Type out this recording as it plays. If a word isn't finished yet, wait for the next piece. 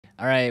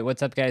All right,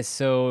 what's up, guys?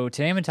 So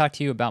today I'm going to talk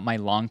to you about my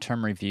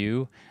long-term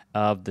review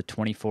of the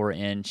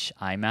 24-inch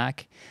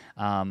iMac.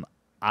 Um,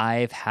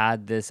 I've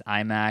had this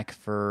iMac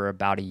for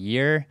about a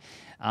year,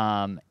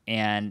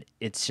 and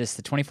it's just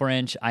the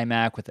 24-inch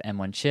iMac with the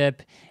M1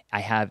 chip.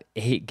 I have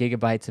 8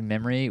 GB of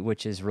memory,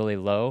 which is really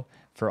low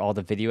for all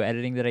the video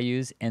editing that I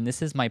use, and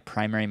this is my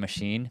primary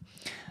machine.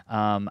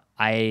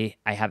 I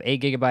have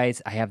 8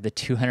 GB. I have the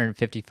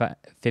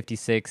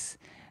 256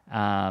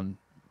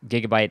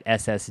 gigabyte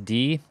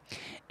SSD.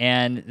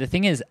 And the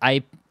thing is,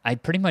 I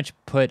pretty much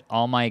put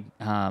all my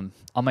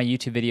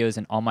YouTube videos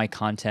and all my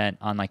content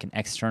on like an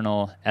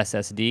external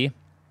SSD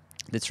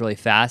that's really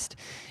fast.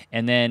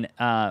 And then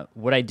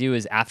what I do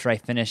is after I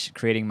finish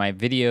creating my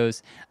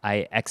videos,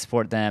 I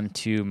export them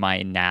to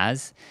my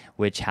NAS,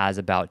 which has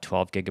about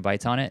 12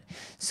 GB on it.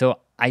 So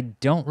I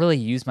don't really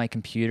use my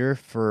computer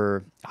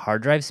for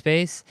hard drive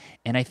space.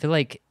 And I feel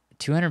like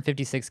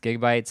 256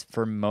 GB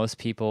for most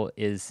people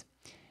is,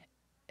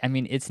 I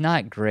mean, it's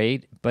not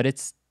great, but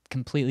it's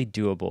completely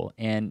doable.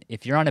 And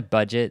if you're on a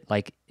budget,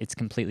 like it's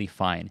completely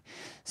fine.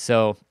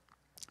 So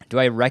do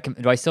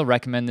I still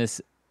recommend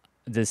this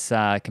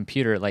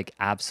computer? Like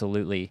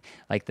absolutely.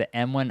 Like the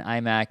M1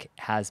 iMac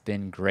has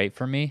been great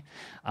for me.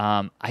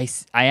 I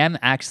am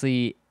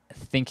actually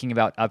thinking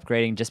about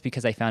upgrading just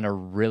because I found a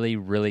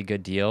really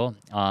good deal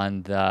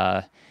on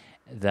the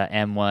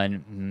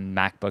M1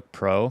 MacBook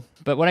Pro.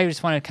 But what I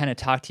just want to kind of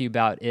talk to you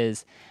about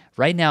is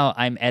right now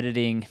I'm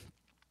editing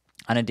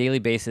on a daily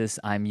basis.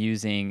 I'm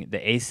using the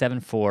A7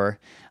 IV.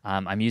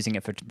 I'm using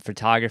it for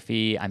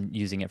photography. I'm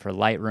using it for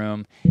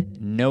Lightroom.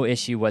 No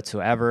issue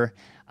whatsoever.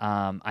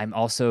 I'm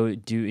also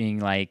doing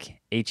like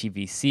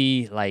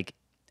HEVC, like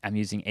I'm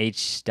using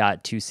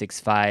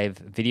H.265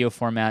 video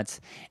formats,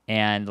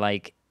 and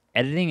like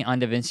editing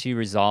on DaVinci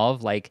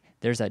Resolve, like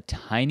there's a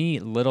tiny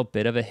little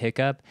bit of a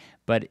hiccup,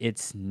 but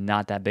it's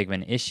not that big of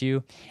an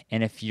issue.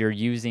 And if you're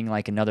using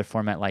like another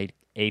format like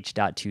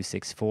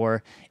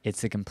H.264,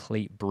 it's a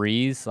complete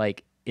breeze.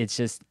 Like it's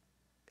just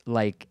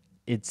like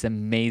it's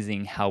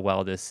amazing how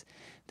well this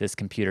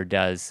computer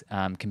does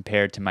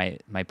compared to my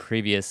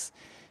previous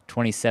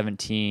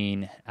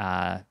 2017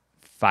 5K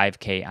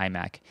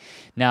iMac.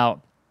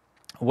 Now,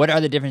 what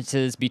are the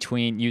differences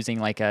between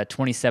using like a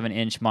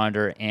 27-inch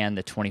monitor and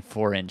the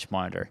 24-inch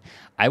monitor?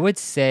 I would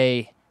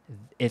say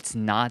it's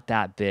not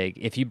that big.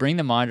 If you bring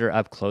the monitor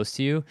up close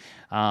to you,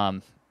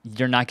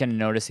 you're not going to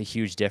notice a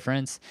huge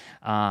difference.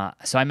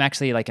 So I'm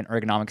actually like an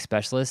ergonomic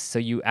specialist. So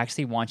you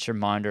actually want your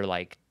monitor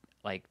like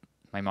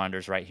my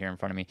monitor's right here in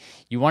front of me.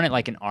 You want it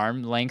like an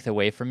arm length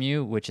away from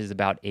you, which is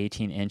about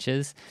 18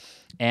 inches.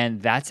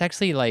 And that's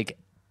actually like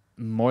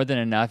more than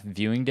enough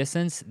viewing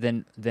distance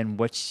than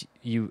what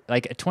you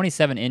like. A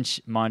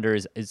 27-inch monitor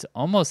is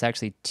almost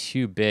actually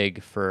too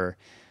big for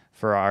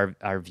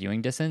our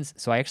viewing distance.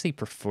 So I actually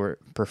prefer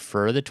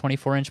the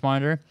 24-inch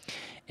monitor.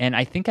 And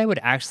I think I would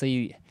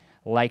actually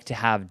like to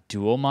have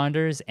dual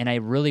monitors, and I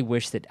really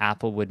wish that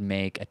Apple would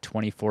make a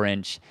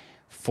 24-inch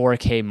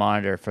 4K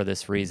monitor for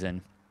this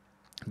reason,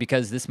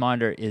 because this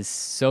monitor is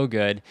so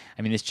good.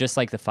 I mean, it's just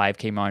like the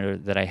 5K monitor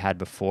that I had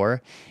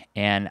before,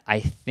 and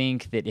I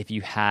think that if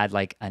you had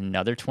like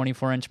another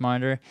 24-inch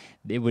monitor,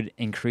 it would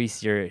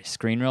increase your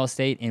screen real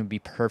estate and it would be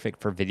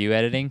perfect for video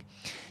editing.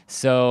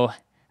 So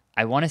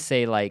I want to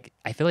say, like,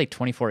 I feel like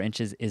 24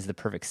 inches is the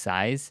perfect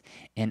size.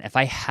 And if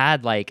I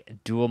had like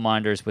dual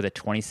monitors with a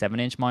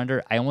 27-inch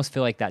monitor, I almost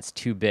feel like that's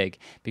too big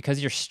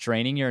because you're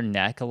straining your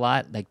neck a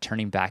lot, like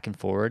turning back and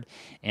forward.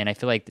 And I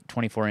feel like the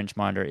 24-inch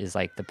monitor is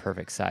like the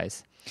perfect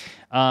size.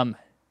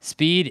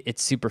 Speed,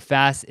 it's super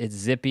fast. It's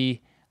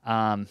zippy.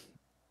 I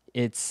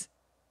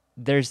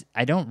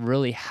don't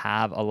really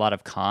have a lot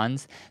of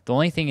cons. The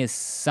only thing is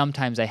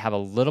sometimes I have a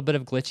little bit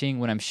of glitching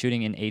when I'm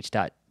shooting in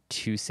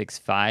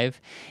H.265,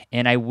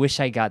 and I wish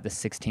I got the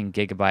 16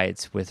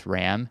 gigabytes with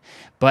RAM.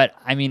 But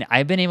I mean,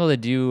 I've been able to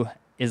do,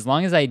 as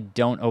long as I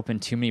don't open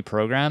too many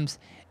programs,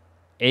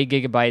 8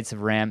 GB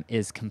of RAM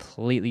is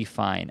completely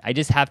fine. I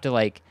just have to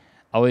like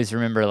always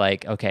remember,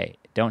 like, okay,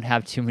 don't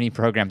have too many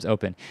programs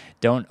open.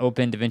 Don't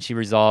open DaVinci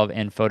Resolve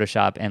and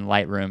Photoshop and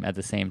Lightroom at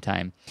the same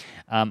time.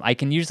 I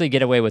can usually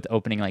get away with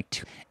opening like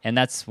two, and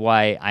that's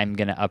why I'm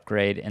gonna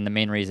upgrade. And the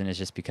main reason is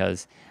just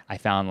because I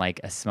found like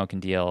a smoking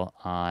deal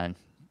on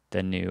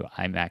the new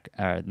iMac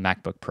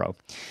MacBook Pro.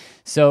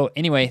 So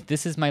anyway,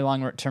 this is my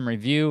long-term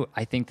review.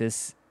 I think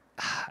this,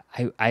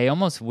 I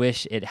almost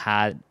wish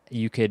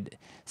you could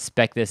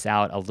spec this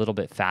out a little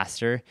bit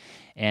faster,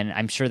 and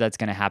I'm sure that's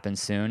going to happen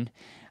soon.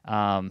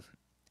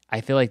 I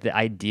feel like the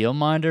ideal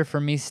monitor for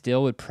me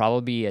still would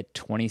probably be a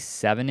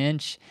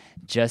 27-inch,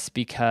 just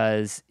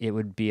because it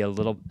would be a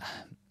little,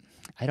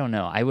 I don't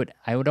know. I would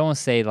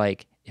almost say,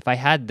 like, if I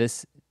had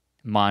this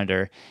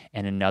monitor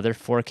and another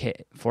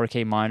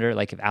 4K monitor,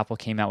 like if Apple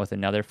came out with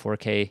another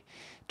 4K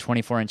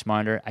 24-inch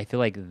monitor, I feel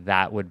like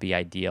that would be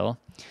ideal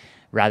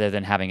rather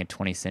than having a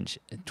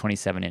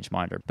 27-inch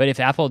monitor. But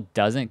if Apple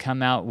doesn't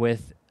come out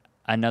with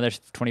another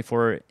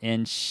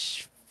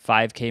 24-inch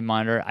 5K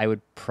monitor, I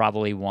would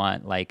probably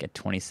want like a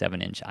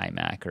 27-inch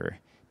iMac or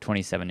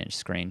 27-inch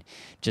screen,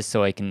 just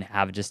so I can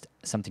have just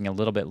something a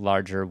little bit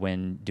larger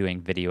when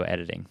doing video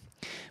editing.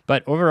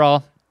 But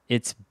overall,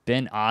 it's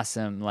been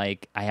awesome.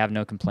 Like, I have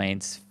no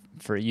complaints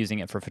for using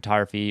it for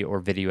photography or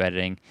video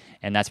editing,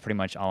 and that's pretty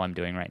much all I'm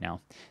doing right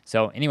now.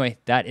 So anyway,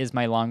 that is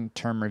my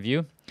long-term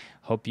review.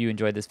 Hope you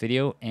enjoyed this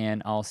video,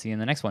 and I'll see you in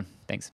the next one. Thanks.